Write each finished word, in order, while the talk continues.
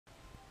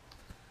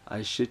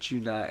I shit you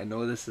not. I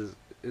know it's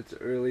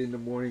early in the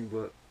morning,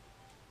 but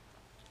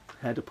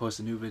I had to post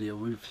a new video.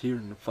 We're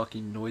hearing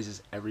fucking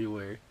noises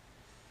everywhere.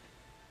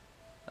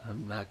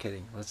 I'm not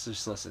kidding. Let's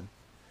just listen.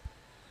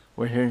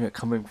 We're hearing it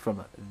coming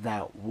from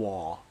that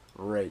wall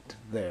right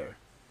there.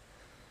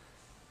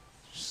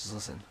 Just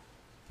listen.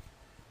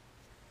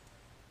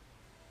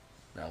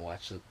 Now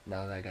watch it.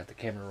 Now that I got the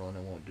camera rolling,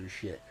 I won't do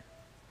shit.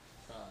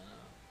 Oh, no.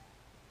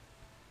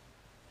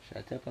 Should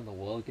I tap on the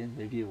wall again?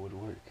 Maybe it would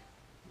work.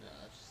 No,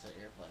 let's just sit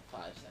here for like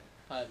 5 seconds.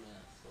 5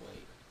 minutes to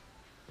wait.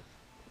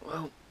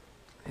 Well,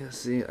 yeah,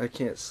 see, I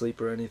can't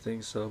sleep or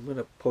anything, so I'm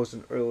gonna post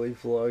an early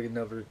vlog and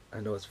never. I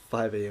know it's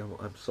 5 a.m.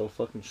 I'm so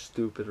fucking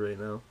stupid right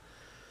now.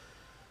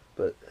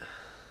 But,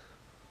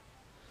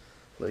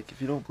 like,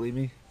 if you don't believe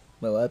me,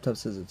 my laptop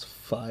says it's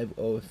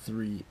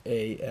 5:03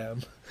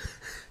 a.m.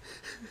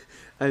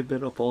 I've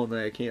been up all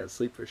night. I can't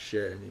sleep for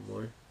shit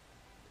anymore.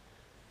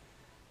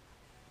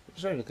 I'm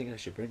starting to think I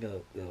should bring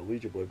out the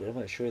Ouija board, but I'm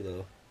not sure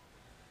though.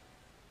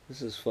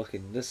 This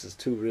is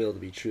too real to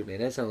be true, man.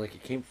 That sounded like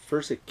it came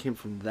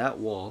from that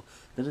wall,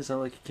 then it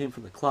sounded like it came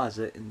from the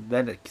closet, and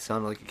then it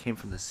sounded like it came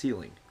from the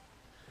ceiling.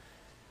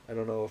 I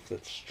don't know if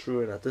that's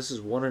true or not. This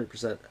is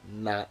 100%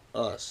 not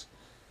us.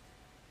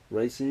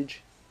 Right,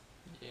 Siege?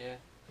 Yeah.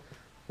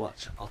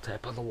 Watch, I'll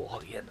tap on the wall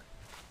again.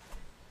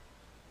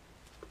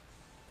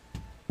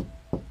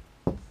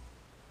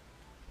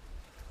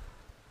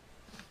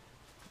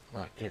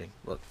 I'm not kidding.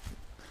 Look,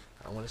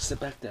 I want to sit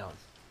back down.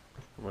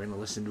 We're going to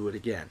listen to it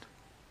again.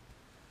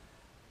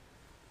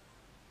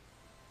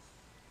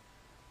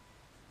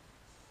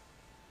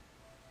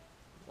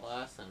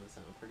 Last time it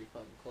sounded pretty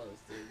fucking close,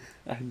 dude.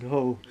 I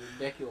know.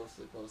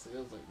 Ridiculously close. It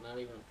was like not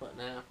even a foot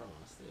and a half from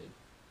us, dude.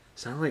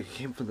 Sounded like it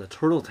came from the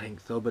turtle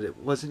tank, though, but it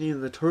wasn't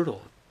even the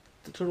turtle.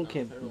 The turtle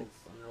can't. Turtle's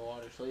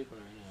underwater sleeping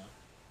right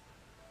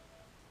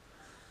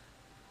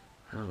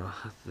now. I don't know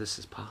how this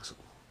is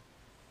possible.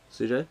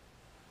 CJ?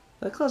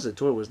 That closet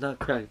door was not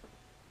cracked.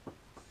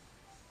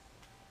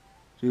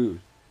 Dude.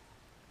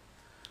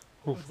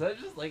 Was that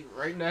just like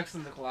right next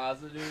in the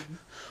closet, dude?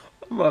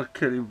 I'm not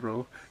kidding,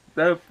 bro.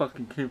 That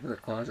fucking came from the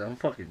closet. I'm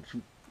fucking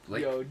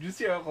like. Yo, did you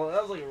see how close?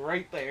 That was like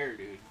right there,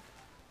 dude.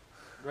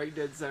 Right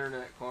dead center in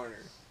that corner.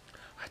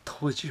 I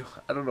told you.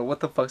 I don't know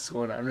what the fuck's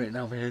going on right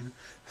now, man.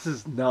 This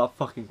is not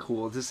fucking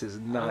cool. This is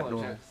not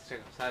normal. Check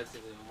outside, see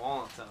if there's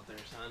walnuts out there,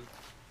 son.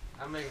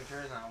 I'm making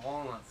sure it's not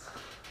walnuts.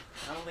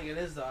 I don't think it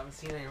is though. I haven't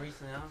seen any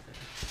recently out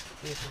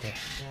there. Okay.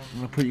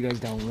 I'm gonna put you guys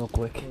down real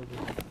quick.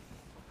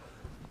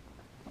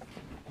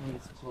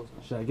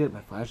 Should I get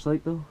my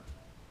flashlight though?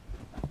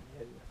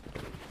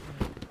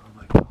 Oh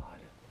my god.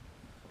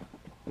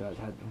 Guys,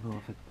 I don't know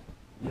if it.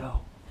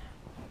 Yo.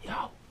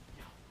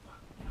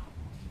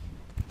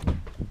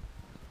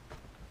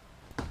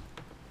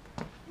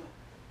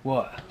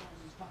 What?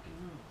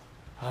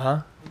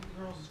 Huh?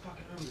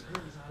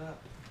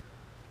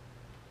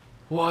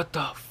 What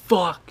the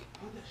fuck?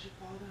 How'd that shit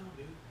fall down,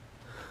 dude?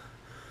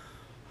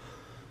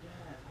 Yeah,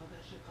 how'd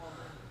that shit fall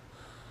down?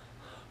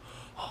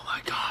 Oh my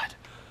god.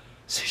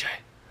 CJ.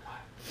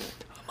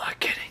 I'm not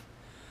kidding.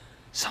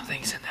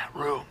 Something's in that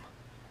room.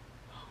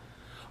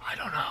 I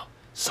don't know.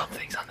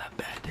 Something's on that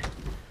bed.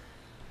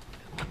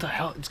 What the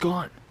hell? It's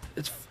gone.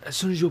 It's as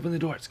soon as you open the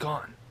door, it's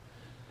gone.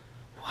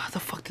 How the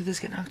fuck did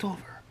this get knocked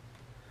over?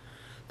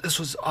 This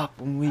was up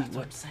when we. That's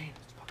what I'm saying.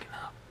 It's fucking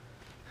up.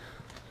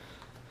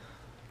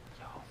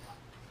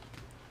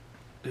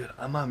 Dude,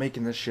 I'm not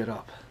making this shit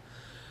up.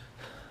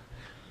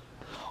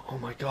 Oh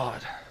my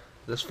god.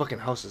 This fucking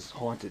house is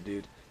haunted,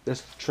 dude.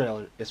 This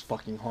trailer is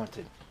fucking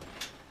haunted.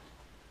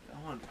 I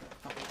want to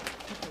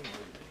fucking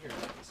hear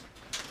this.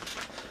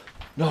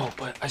 No,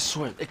 but I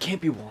swear, it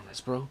can't be walnuts,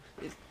 bro.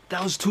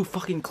 That was too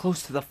fucking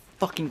close to the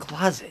fucking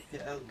closet.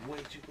 Yeah, that was way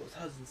too close.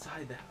 I was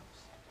inside the house.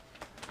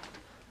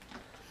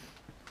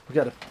 We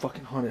got a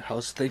fucking haunted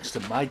house thanks to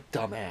my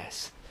dumb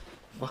ass.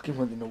 Fucking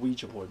with the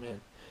Ouija board,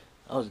 man.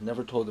 I was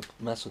never told to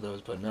mess with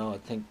those, but now I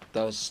think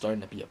that was starting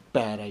to be a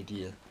bad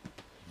idea.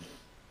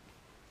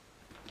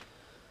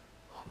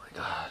 Oh my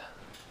god.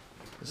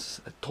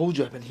 I told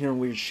you I've been hearing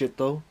weird shit,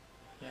 though.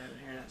 Yeah, I've been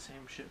hearing that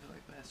same shit for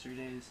like the past 3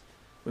 days.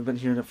 We've been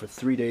hearing it for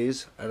 3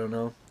 days. I don't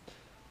know.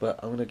 But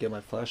I'm gonna get my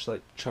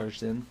flashlight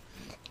charged in.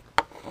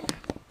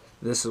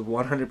 This is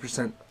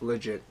 100%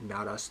 legit,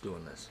 not us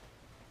doing this.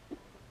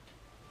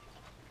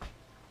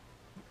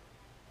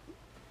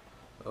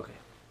 Okay.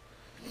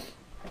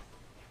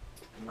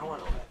 I want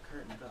to know that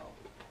curtain bell.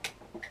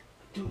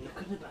 Dude, it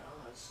couldn't have been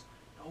us.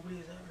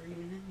 Nobody's ever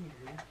even in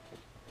here.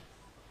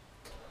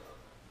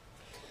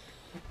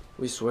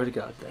 We swear to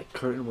God, that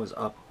curtain was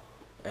up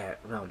at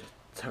around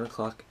 10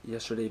 o'clock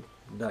yesterday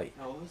night.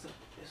 No, it was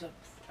up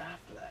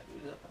after that.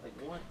 It was up at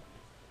like 1.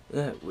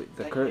 Yeah,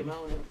 the That curtain. came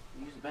out and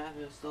used the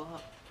bathroom. It was still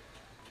up.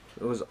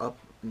 It was up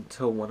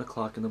until 1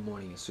 o'clock in the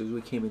morning. As soon as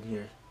we came in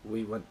here,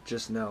 we went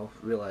just now,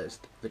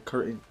 realized the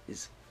curtain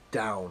is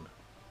down.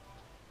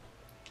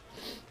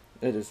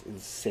 It is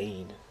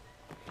insane.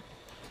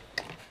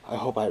 I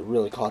hope I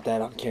really caught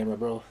that on camera,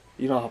 bro.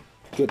 You know how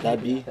good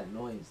that'd be? That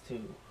noise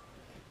too.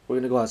 We're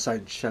gonna go outside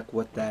and check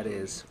what that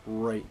is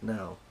right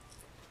now.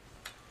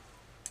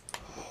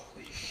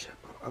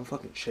 I'm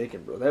fucking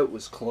shaking, bro. That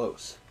was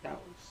close. That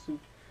was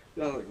super.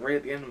 That was like right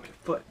at the end of my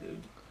foot,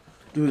 dude.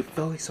 Dude, it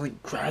felt like something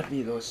grabbed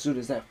me though as soon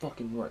as that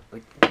fucking went.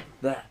 Like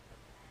that.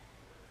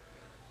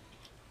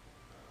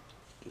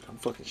 Dude, I'm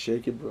fucking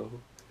shaking, bro.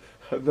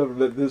 I've never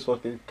been this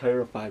fucking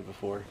terrified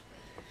before.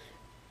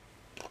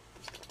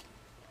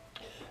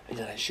 And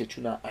then I shit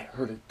you not, I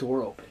heard a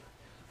door open.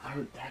 I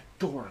heard that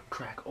door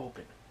crack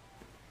open.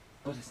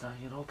 But it's not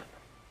even open.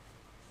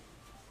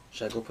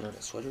 Should I go put on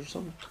a sweater or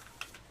something?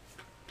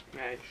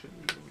 Yeah, you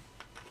shouldn't.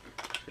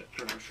 Should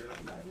put our shirt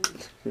on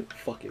that.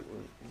 Fuck it,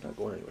 we're not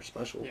going anywhere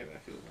special. Yeah,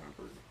 that feels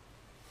awkward.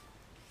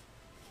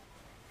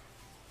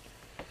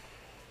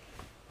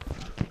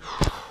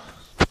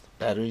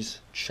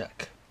 Batteries,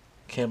 check.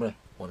 Camera,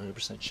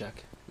 100%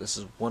 check. This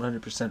is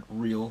 100%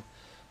 real.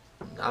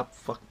 Not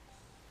fuck.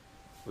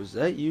 Was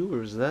that you or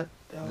was that?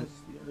 That was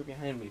right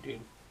behind me, dude.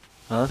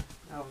 Huh?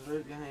 That was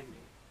right behind me.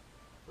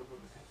 Look what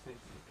the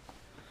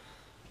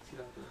see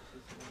that there?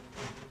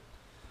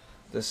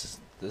 This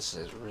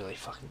is really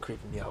fucking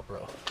creeping me out,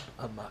 bro.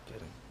 I'm not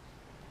kidding.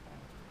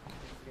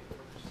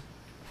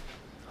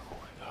 Oh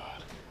my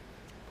god.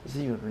 Is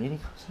it even raining?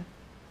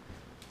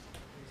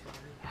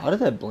 How did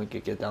that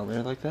blanket get down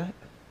there like that?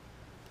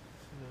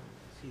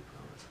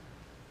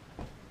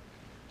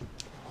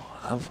 Oh,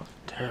 I'm fucking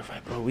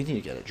terrified, bro. We need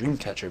to get a dream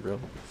catcher, bro.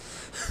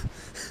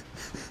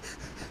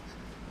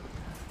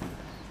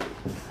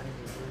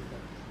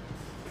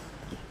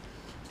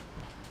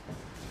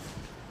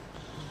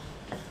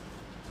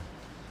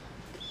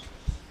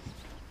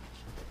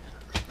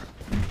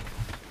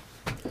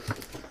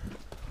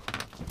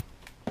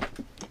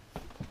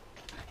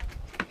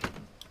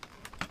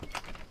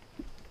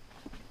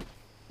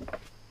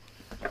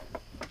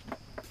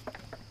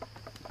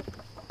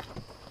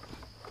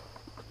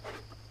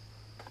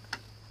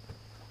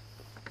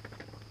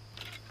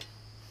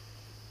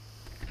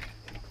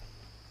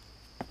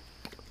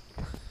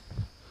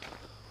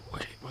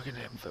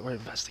 We're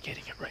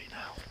investigating it right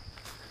now.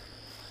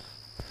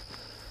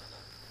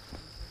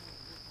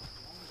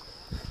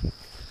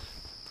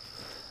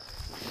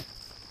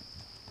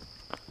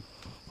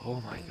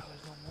 Oh my god.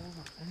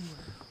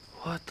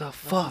 What the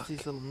fuck?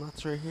 These little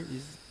nuts right here.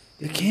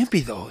 It can't be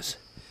those.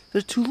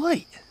 They're too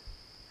light.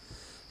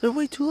 They're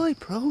way too light,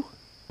 bro.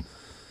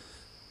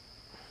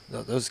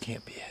 No, those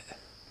can't be it.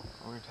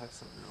 We're gonna test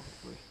something real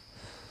quickly.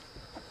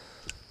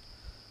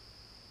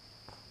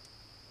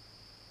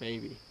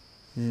 Maybe.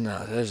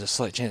 No, there's a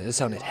slight chance. It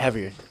sounded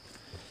heavier.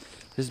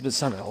 This has been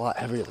sounding a lot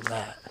heavier than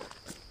that.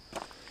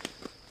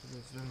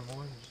 It's been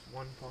more than just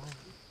one fall.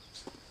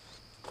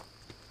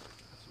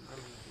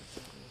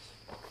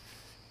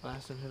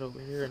 Last one hit over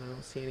here, and I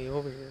don't see any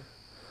over here.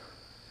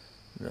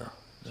 No.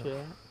 See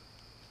that?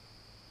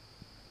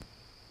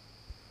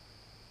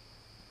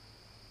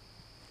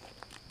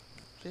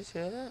 Did you see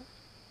that?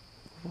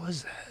 What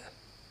was that?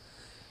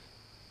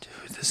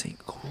 Dude, this ain't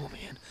cool,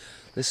 man.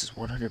 This is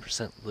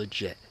 100%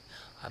 legit.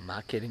 I'm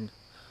not kidding.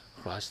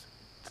 Cross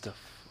the.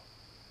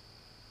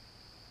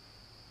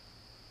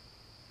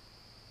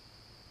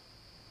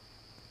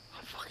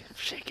 I'm fucking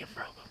shaking,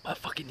 bro. My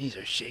fucking knees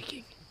are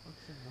shaking.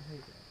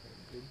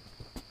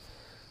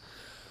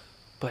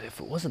 But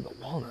if it wasn't the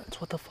walnuts,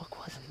 what the fuck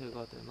was it? Let's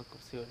go out there and look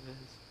up, see what it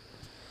is.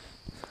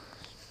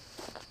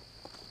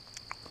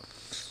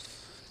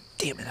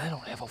 Damn it, I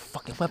don't have a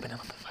fucking weapon. I'm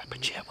in my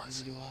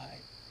pajamas. Do I?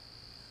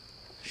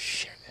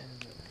 Shit.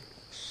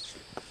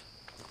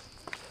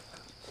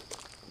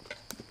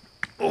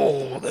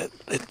 Oh, that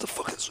hit the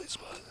fucking sweet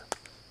spot.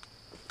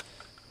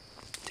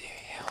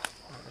 Damn.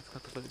 Let's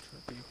cut the footage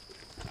right there.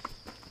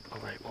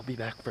 Alright, we'll be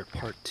back for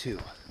part 2.